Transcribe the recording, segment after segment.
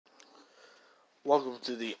Welcome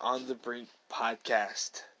to the On the Brink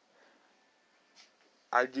podcast.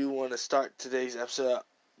 I do want to start today's episode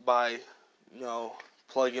by,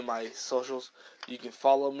 plugging my socials. You can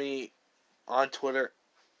follow me on Twitter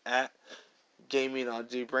at Gaming on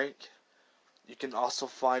the Brink. You can also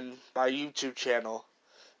find my YouTube channel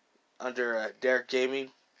under Derek Gaming,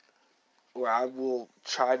 where I will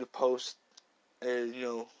try to post,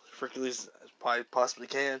 frequently as I possibly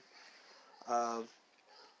can.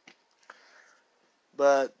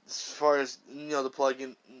 But as far as, the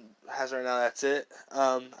plugin has right now, that's it.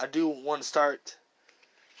 I do want to start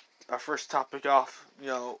our first topic off,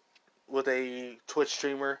 with a Twitch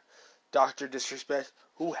streamer, Dr. Disrespect,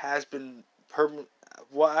 who has been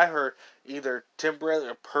what I heard, either temporarily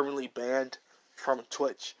or permanently banned from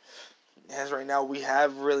Twitch. As right now, we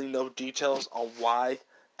have really no details on why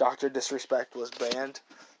Dr. Disrespect was banned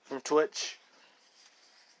from Twitch.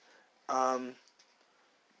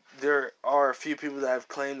 There are a few people that have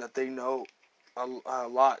claimed that they know a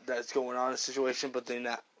lot that's going on in the situation, but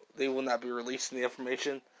they will not be releasing the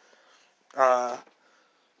information. There's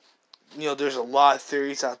a lot of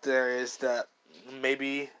theories out there is that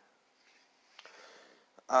maybe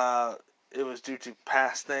it was due to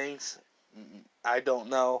past things. I don't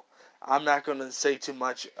know. I'm not going to say too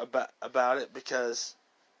much about it because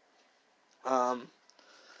until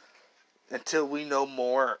we know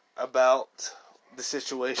more about the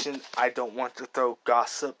situation, I don't want to throw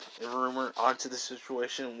gossip and rumor onto the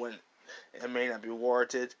situation when it may not be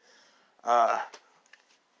warranted.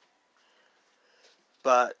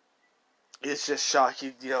 But it's just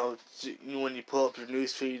shocking, when you pull up your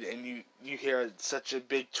newsfeed and you hear such a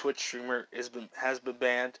big Twitch streamer has been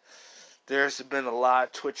banned. There's been a lot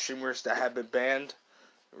of Twitch streamers that have been banned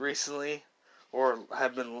recently or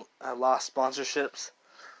have been lost sponsorships.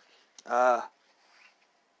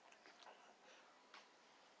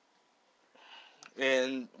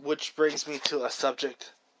 And which brings me to a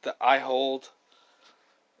subject that I hold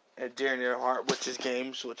dear and near heart, which is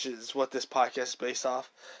games, which is what this podcast is based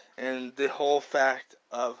off, and the whole fact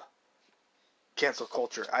of cancel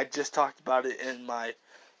culture. I just talked about it in my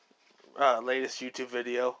latest YouTube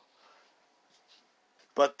video,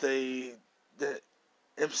 but the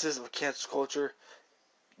emphasis of cancel culture,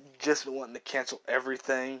 just wanting to cancel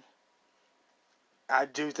everything, I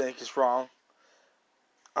do think is wrong.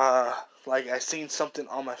 I seen something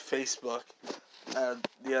on my Facebook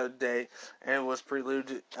the other day, and it was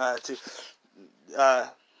preluded to.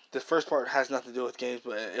 The first part has nothing to do with games,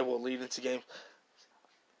 but it will lead into games.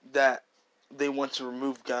 That they want to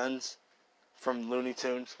remove guns from Looney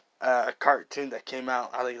Tunes, a cartoon that came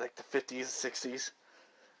out, I think, like the 50s and 60s.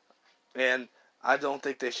 And I don't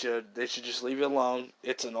think they should. They should just leave it alone.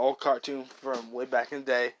 It's an old cartoon from way back in the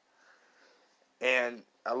day. And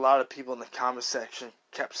a lot of people in the comment section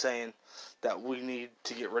kept saying that we need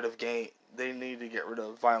to get rid of they need to get rid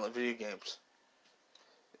of violent video games.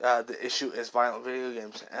 The issue is violent video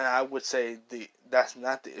games, and I would say that's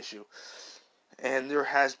not the issue. And there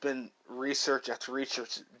has been research after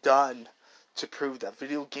research done to prove that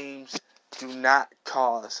video games do not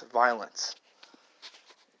cause violence.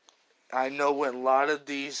 I know when a lot of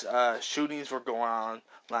these shootings were going on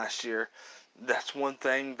last year, that's one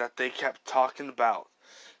thing that they kept talking about,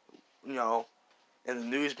 in the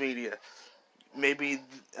news media. Maybe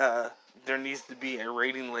there needs to be a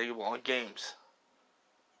rating label on games.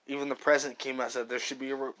 Even the president came out and said there should be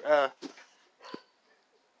the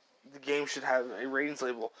game should have a ratings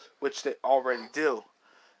label, which they already do.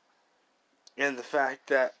 And the fact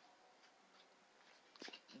that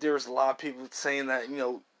there's a lot of people saying that,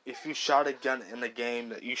 if you shot a gun in a game,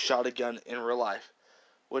 that you shot a gun in real life.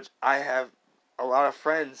 Which I have a lot of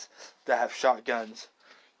friends that have shot guns.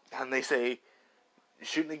 And they say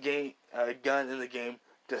shooting a gun in the game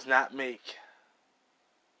does not make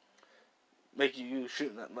you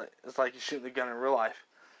shooting it. It's like you're shooting a gun in real life.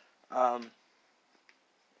 And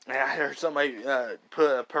I heard somebody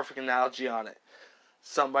put a perfect analogy on it.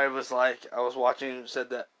 Somebody was like, I was watching, said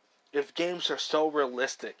that if games are so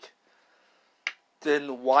realistic,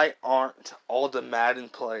 then why aren't all the Madden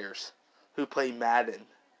players who play Madden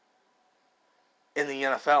in the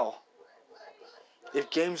NFL? If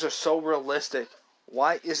games are so realistic,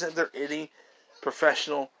 why isn't there any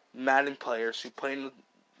professional Madden players who play in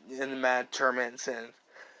the Madden tournaments and,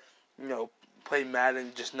 play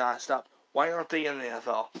Madden just non-stop? Why aren't they in the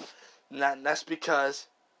NFL? And that's because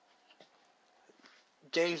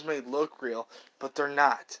games may look real, but they're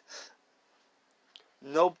not.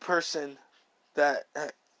 No person that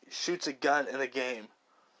shoots a gun in a game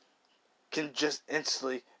can just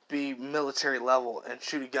instantly be military level and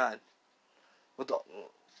shoot a gun without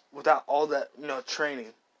all that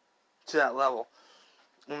training. to that level.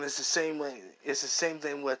 And it's the same way. It's the same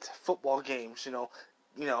thing with football games.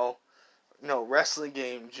 Wrestling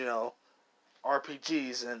games.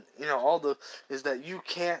 RPGs, and all the is that you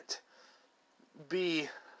can't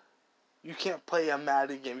play a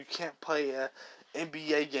Madden game. You can't play a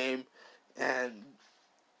NBA game and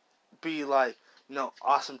be like,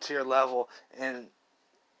 awesome tier level and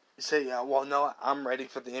say, yeah, well, no, I'm ready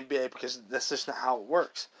for the NBA, because that's just not how it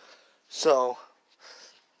works. So,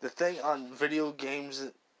 the thing on video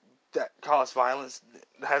games that cause violence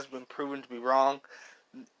has been proven to be wrong,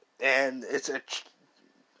 and it's a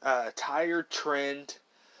tired trend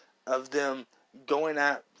of them going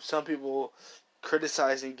at some people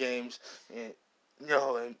criticizing games and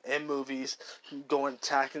in movies, going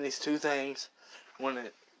attacking these two things when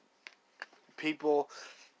people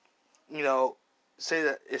say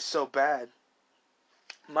that it's so bad.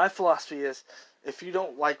 My philosophy is, if you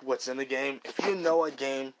don't like what's in the game, if you know a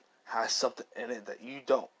game has something in it that you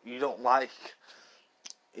don't like,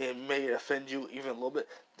 it may offend you even a little bit,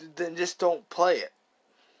 then just don't play it.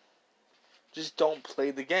 Just don't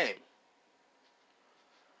play the game.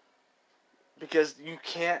 Because you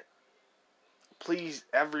can't please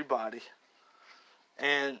everybody.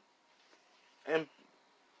 And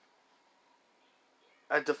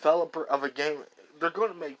a developer of a game, they're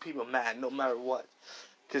going to make people mad no matter what.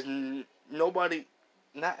 Because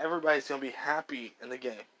not everybody's going to be happy in the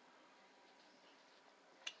game.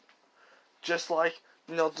 Just like,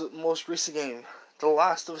 the most recent game, The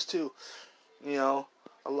Last of Us 2.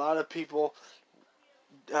 A lot of people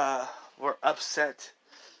were upset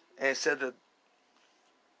and said that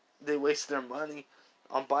they wasted their money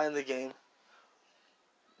on buying the game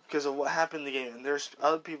because of what happened in the game. And there's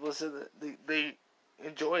other people that said that they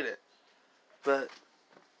enjoyed it. But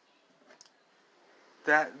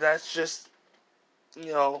that's just,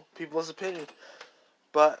 people's opinion.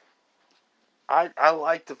 But I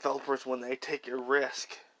like developers when they take a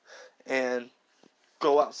risk and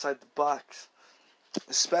go outside the box.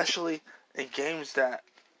 Especially in games that,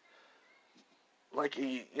 like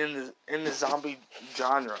in the zombie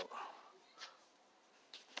genre.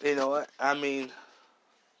 You know what? I mean,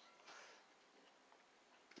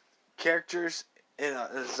 characters in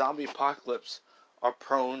a zombie apocalypse are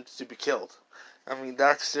prone to be killed. I mean,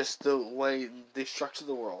 that's just the way they structure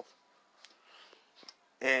the world.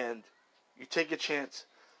 And you take a chance.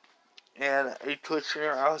 And a Twitch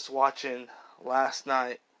streamer I was watching last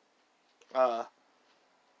night,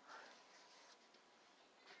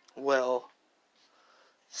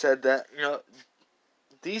 said that,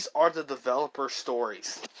 these are the developer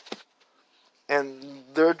stories. And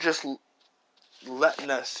they're just letting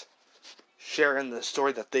us share in the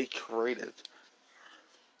story that they created.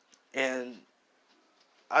 And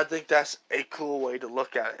I think that's a cool way to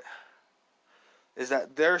look at it. Is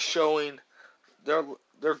that they're showing,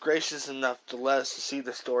 they're gracious enough to let us see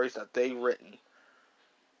the stories that they've written.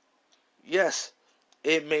 Yes,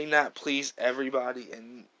 it may not please everybody,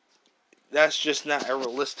 and that's just not a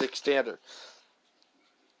realistic standard.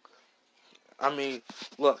 I mean,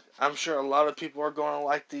 look, I'm sure a lot of people are going to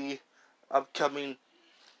like the upcoming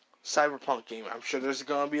Cyberpunk game. I'm sure there's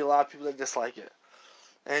going to be a lot of people that dislike it.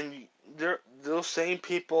 And those same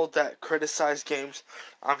people that criticize games,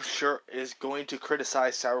 I'm sure, is going to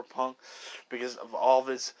criticize Cyberpunk because of all of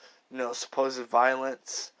its, supposed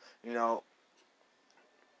violence, and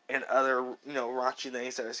other, raunchy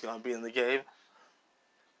things that is going to be in the game.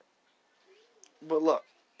 But look,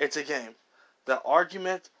 it's a game. The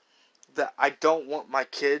argument that I don't want my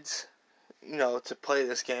kids, to play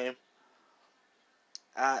this game,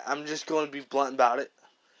 I'm just going to be blunt about it.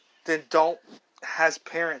 Then as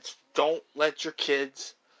parents, don't let your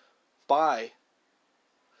kids buy.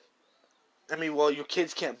 Your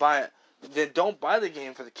kids can't buy it. Then don't buy the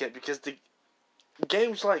game for the kid, because the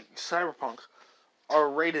games like Cyberpunk are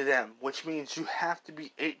rated M, which means you have to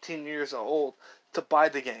be 18 years old to buy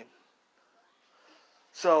the game.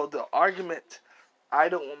 So the argument, I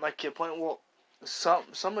don't want my kid playing, well,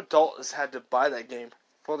 some adult has had to buy that game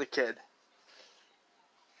for the kid.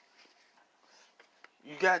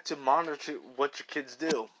 You got to monitor what your kids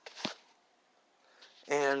do.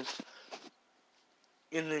 And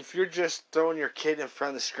if you're just throwing your kid in front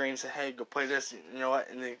of the screen and say, hey, go play this, you know what,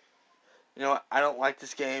 and then, I don't like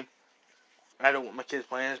this game, I don't want my kids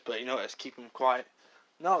playing this, but let's keep them quiet.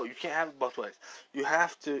 No, you can't have it both ways. You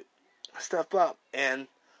have to step up and,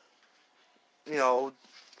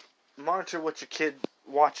 monitor what your kid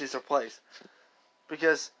watches or plays.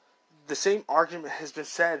 Because the same argument has been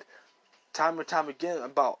said time and time again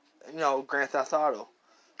about, Grand Theft Auto.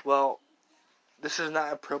 Well, this is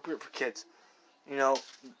not appropriate for kids.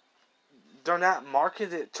 they're not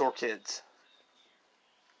marketed toward kids.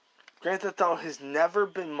 Grand Theft Auto has never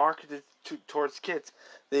been marketed towards kids.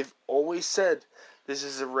 They've always said this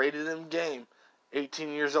is a rated M game, 18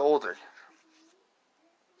 years or older.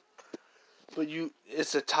 But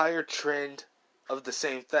it's a tired trend of the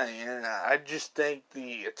same thing, and I just think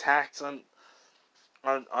the attacks on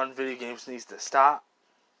video games needs to stop.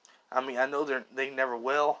 I mean, I know they never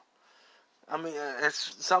will. I mean,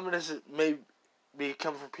 some of this may be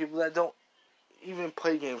coming from people that don't even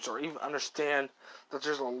play games or even understand that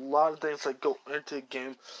there's a lot of things that go into a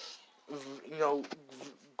game. You know,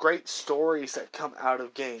 great stories that come out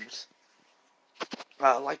of games.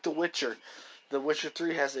 Like The Witcher. The Witcher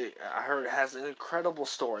 3 I heard it has an incredible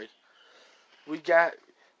story. We got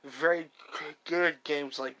very good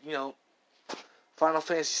games like, Final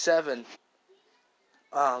Fantasy VII,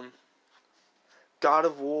 God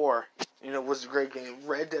of War, was a great game.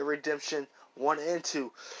 Red Dead Redemption 1 and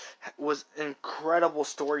 2 was incredible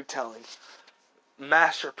storytelling.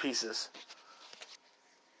 Masterpieces.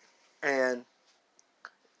 And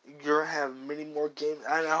you're going to have many more games.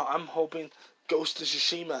 I'm hoping Ghost of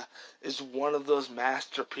Tsushima is one of those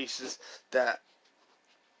masterpieces that,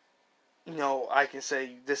 I can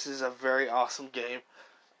say this is a very awesome game.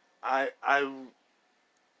 I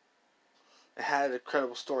had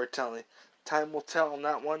incredible storytelling. Time will tell on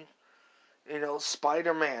that one.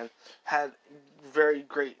 Spider-Man had very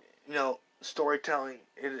great, storytelling.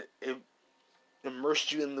 It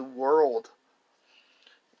immersed you in the world.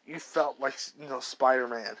 You felt like,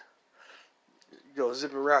 Spider-Man.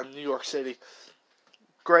 Zipping around New York City.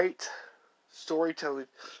 Great storytelling.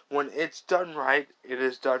 When it's done right, it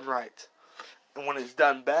is done right. And when it's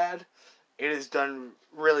done bad, it is done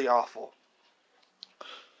really awful.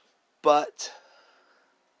 But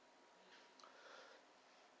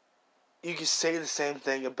you can say the same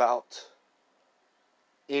thing about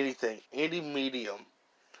anything, any medium.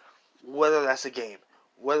 Whether that's a game,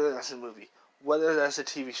 whether that's a movie, whether that's a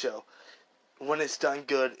TV show. When it's done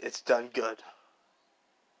good, it's done good.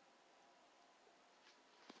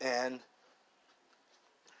 And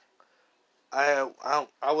I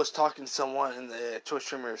was talking to someone in the Twitch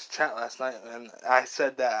streamers chat last night, and I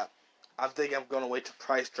said that I think I'm going to wait till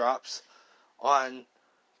price drops on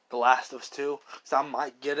The Last of Us 2, so I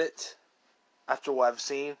might get it after what I've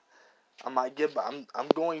seen. I might get, but I'm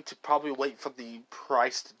going to probably wait for the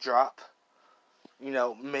price to drop.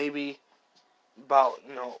 Maybe about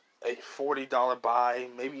a $40 buy.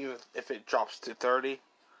 Maybe even if it drops to $30,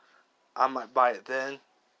 I might buy it then.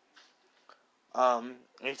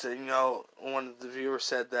 He said, one of the viewers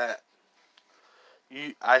said that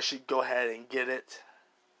I should go ahead and get it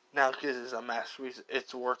now because it's a masterpiece.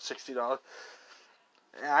 It's worth $60.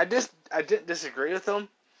 And I didn't disagree with him,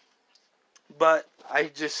 but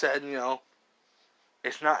I just said,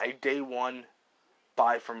 it's not a day one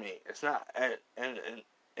buy for me. It's not an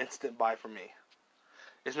instant buy for me.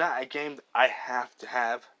 It's not a game that I have to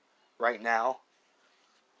have right now.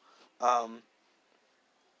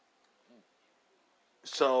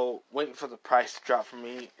 So waiting for the price to drop for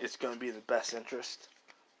me is going to be the best interest.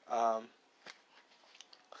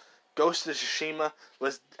 Ghost of Tsushima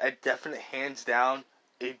was a definite hands down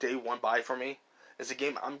a day one buy for me. It's a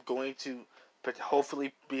game I'm going to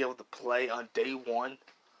hopefully be able to play on day one.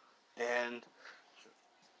 And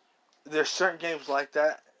there's certain games like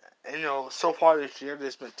that. And, so far this year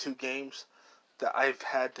there's been 2 games that I've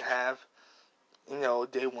had to have,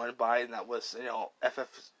 day one buy, and that was,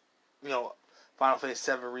 Final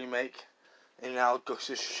Fantasy VII Remake, and now Ghost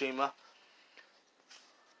of Tsushima.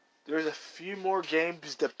 There's a few more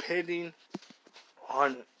games depending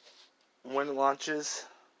on when it launches.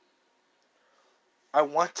 I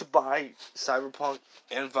want to buy Cyberpunk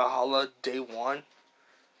and Valhalla day one,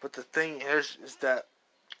 but the thing is that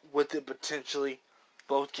with it potentially,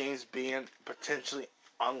 both games being potentially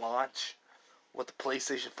on launch with the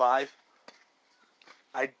PlayStation 5,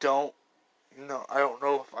 I don't know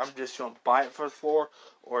if I'm just going to buy it for the 4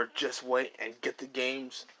 or just wait and get the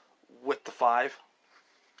games with the 5.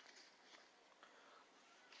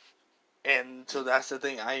 And so that's the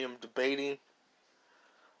thing I am debating.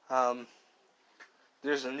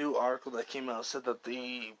 There's a new article that came out that said that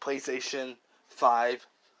the PlayStation 5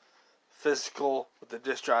 physical with the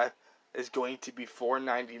disc drive is going to be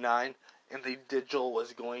 $4.99 and the digital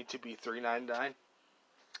was going to be $3.99.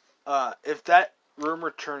 If that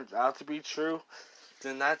rumor turns out to be true,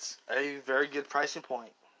 then that's a very good pricing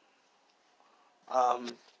point.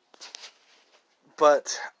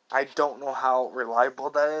 But I don't know how reliable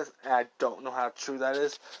that is, and I don't know how true that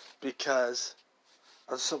is, because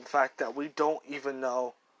of the simple fact that we don't even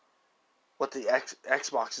know what the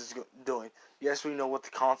Xbox is doing. Yes, we know what the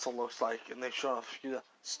console looks like, and they've shown a few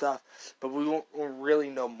stuff, but we won't really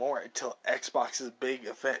know more until Xbox's big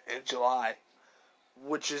event in July,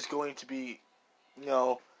 which is going to be,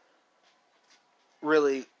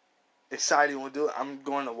 really exciting. We'll do it. I'm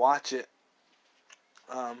going to watch it.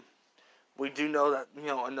 We do know that,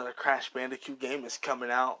 another Crash Bandicoot game is coming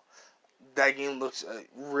out. That game looks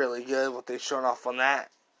really good, what they've shown off on that.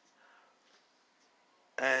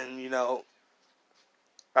 And,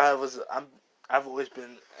 I've always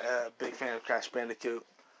been a big fan of Crash Bandicoot.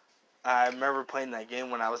 I remember playing that game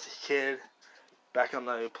when I was a kid, back on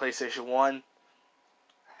the PlayStation 1.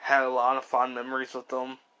 Had a lot of fond memories with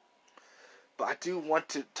them. But I do want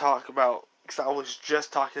to talk about, because I was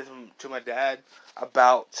just talking to my dad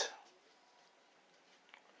about,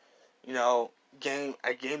 a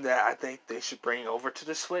game that I think they should bring over to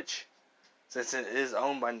the Switch, since it is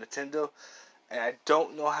owned by Nintendo. And I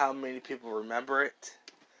don't know how many people remember it,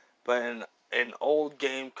 but an old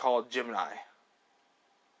game called Gemini.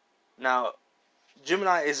 Now,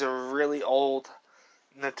 Gemini is a really old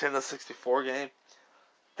Nintendo 64 game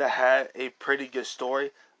that had a pretty good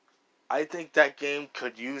story. I think that game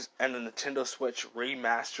could use a Nintendo Switch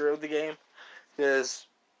remaster of the game, because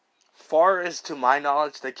far as to my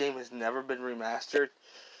knowledge, that game has never been remastered.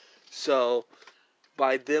 So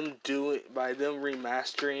by them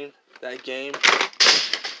remastering that game,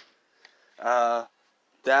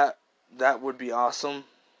 that would be awesome.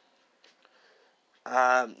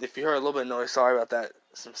 If you heard a little bit of noise, sorry about that.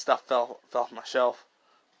 Some stuff fell off my shelf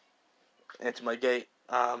into my gate.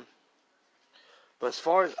 But as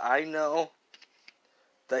far as I know,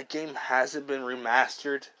 that game hasn't been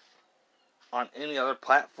remastered on any other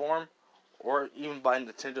platform, or even by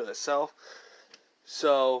Nintendo itself.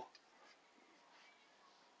 So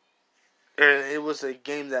it was a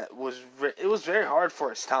game that was very hard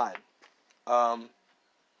for its time. And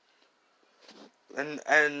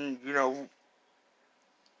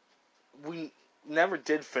we never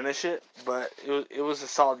did finish it, but it was a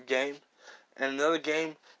solid game. And another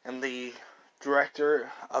game, and the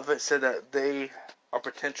director of it said that they are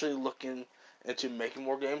potentially looking into making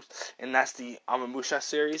more games, and that's the Amamusha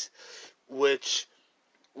series, which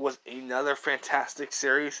was another fantastic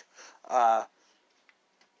series.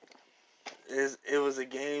 It was a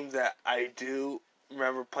game that I do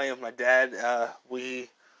remember playing with my dad. I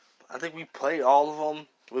think we played all of them.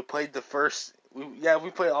 We played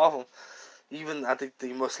we played all of them. Even I think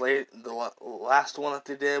the last one that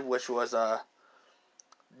they did, which was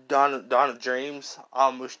Dawn of Dreams,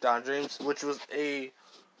 Amamusha Dawn of Dreams, which was a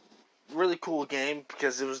really cool game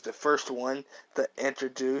because it was the first one that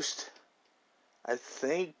introduced. I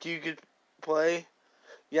think you could play.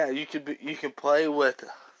 Yeah, you can play with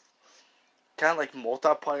kind of like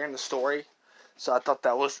multiplayer in the story. So I thought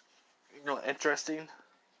that was interesting.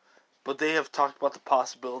 But they have talked about the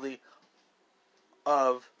possibility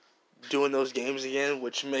of doing those games again,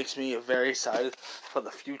 which makes me very excited for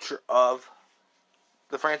the future of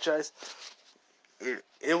the franchise.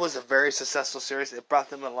 It was a very successful series. It brought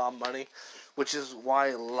them a lot of money, which is why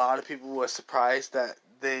a lot of people were surprised that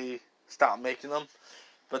they stopped making them.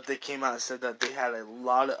 But they came out and said that they had a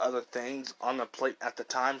lot of other things on their plate at the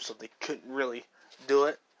time, so they couldn't really do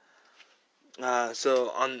it.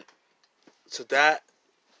 So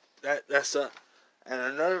that's and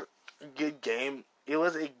another good game. It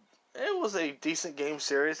was a decent game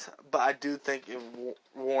series, but I do think it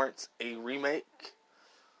warrants a remake,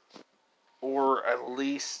 or at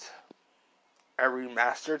least a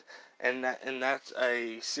remastered, and that's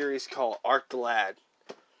a series called Arc the Lad.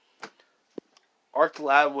 Arc the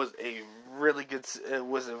Lad was a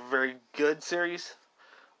very good series.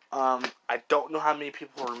 I don't know how many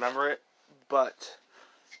people remember it, but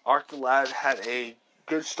Arc the Lad had a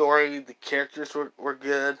good story. The characters were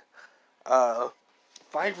good.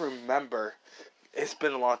 If I remember, it's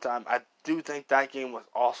been a long time. I do think that game was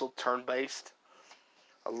also turn-based.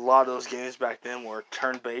 A lot of those games back then were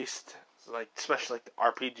turn-based, especially the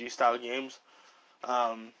RPG style games.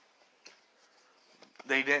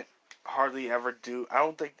 They didn't hardly ever do. I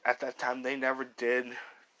don't think at that time they never did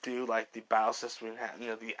do the battle system,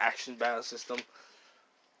 the action battle system.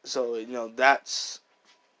 So that's.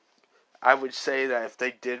 I would say that if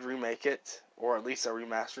they did remake it, or at least a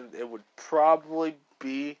remaster, it would probably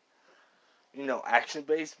be, action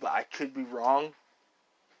based, but I could be wrong.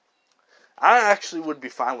 I actually would be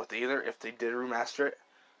fine with either if they did remaster it.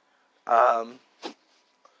 I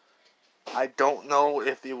don't know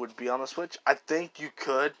if it would be on the Switch. I think you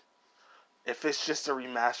could. If it's just a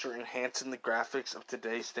remaster enhancing the graphics of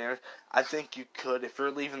today's standards, I think you could. If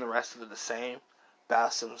you're leaving the rest of it the same,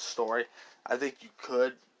 battle system story, I think you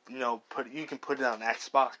could you can put it on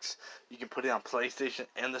Xbox, you can put it on PlayStation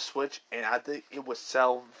and the Switch, and I think it would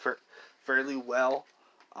sell fairly well.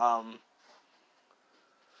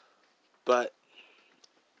 But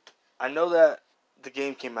I know that the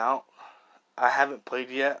game came out. I haven't played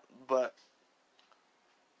it yet, but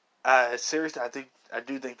a series I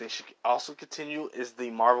do think they should also continue is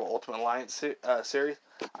the Marvel Ultimate Alliance series.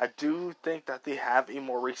 I do think that they have a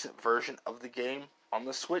more recent version of the game on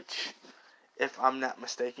the Switch, if I'm not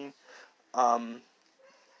mistaken. I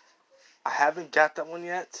haven't got that one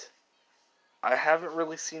yet. I haven't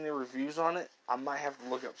really seen the reviews on it. I might have to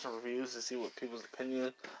look up some reviews to see what people's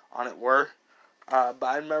opinion on it were. But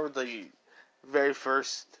I remember the very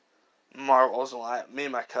first Marvel Ultimate Alliance. Me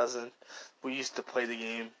and my cousin, we used to play the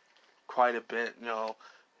game quite a bit,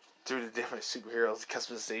 through the different superheroes, the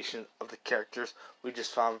customization of the characters. We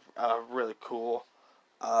just found really cool.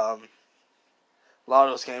 A lot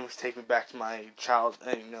of those games take me back to my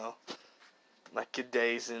my kid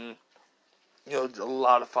days, and a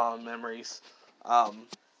lot of fond memories.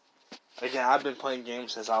 Again, I've been playing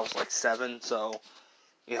games since I was like 7, so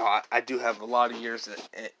I do have a lot of years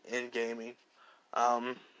in gaming.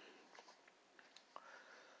 I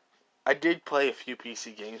did play a few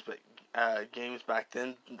PC games, but games back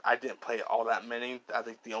then, I didn't play all that many. I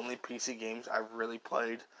think the only PC games I really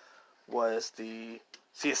played was the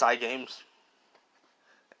CSI games,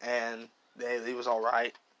 and they was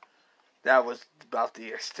alright. That was about the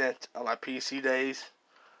extent of my PC days.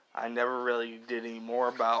 I never really did any more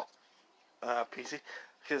about PC,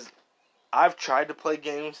 because I've tried to play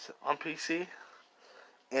games on PC,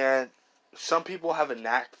 and some people have a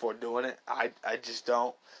knack for doing it. I just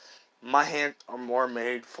don't. My hands are more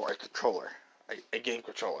made for a controller, a game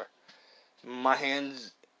controller. My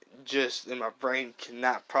hands and my brain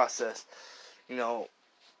cannot process,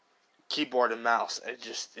 keyboard and mouse. It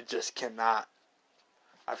just cannot.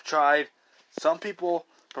 I've tried. Some people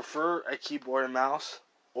prefer a keyboard and mouse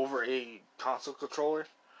over a console controller,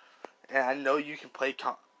 and I know you can play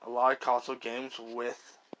a lot of console games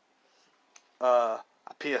with a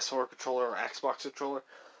PS4 controller or Xbox controller,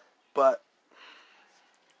 but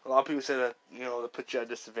a lot of people say that, they put you at a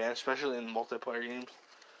disadvantage, especially in multiplayer games,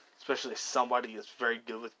 especially if somebody is very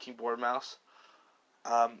good with keyboard and mouse.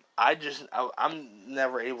 I'm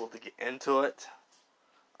never able to get into it.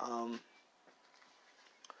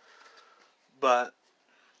 But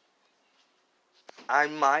I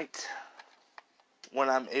might, when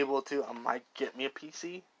I'm able to, I might get me a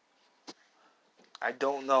PC. I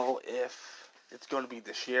don't know if it's going to be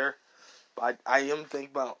this year, but I am thinking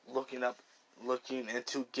about looking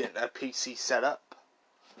into getting a PC set up.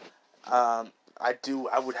 I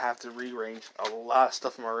would have to rearrange a lot of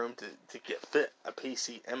stuff in my room to get fit a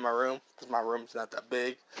PC in my room, because my room's not that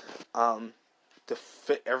big, to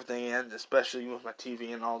fit everything in, especially with my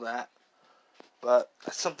TV and all that. But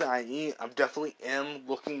that's something I'm definitely am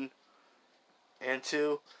looking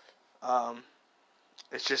into.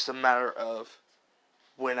 It's just a matter of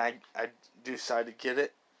when I decide to get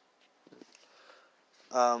it.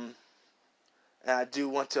 And I do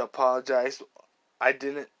want to apologize. I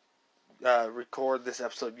didn't record this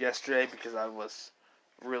episode yesterday because I was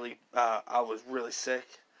really sick,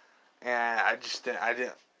 and I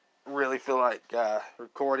didn't really feel like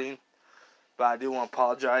recording. But I do want to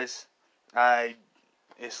apologize.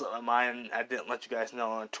 It slipped my mind. I didn't let you guys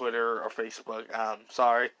know on Twitter or Facebook.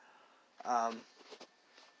 Sorry.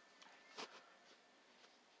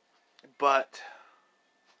 But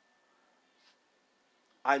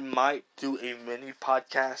I might do a mini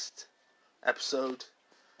podcast episode,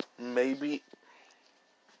 maybe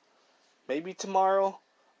tomorrow,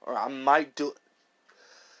 or I might do.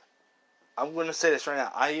 I'm going to say this right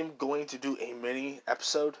now. I am going to do a mini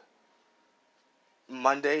episode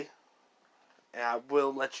Monday, and I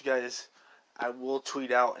will let you guys. I will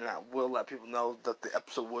tweet out, and I will let people know that the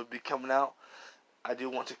episode would be coming out. I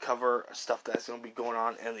do want to cover stuff that's going to be going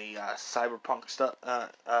on in the Cyberpunk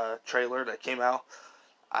trailer that came out.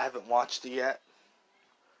 I haven't watched it yet.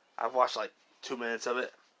 I've watched like 2 minutes of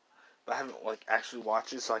it, but I haven't actually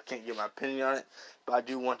watched it, so I can't give my opinion on it. But I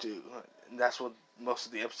do want to. And that's what most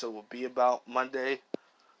of the episode will be about Monday.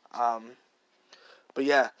 But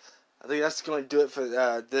yeah, I think that's going to do it for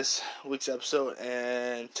this week's episode.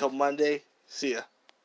 And until Monday, see ya.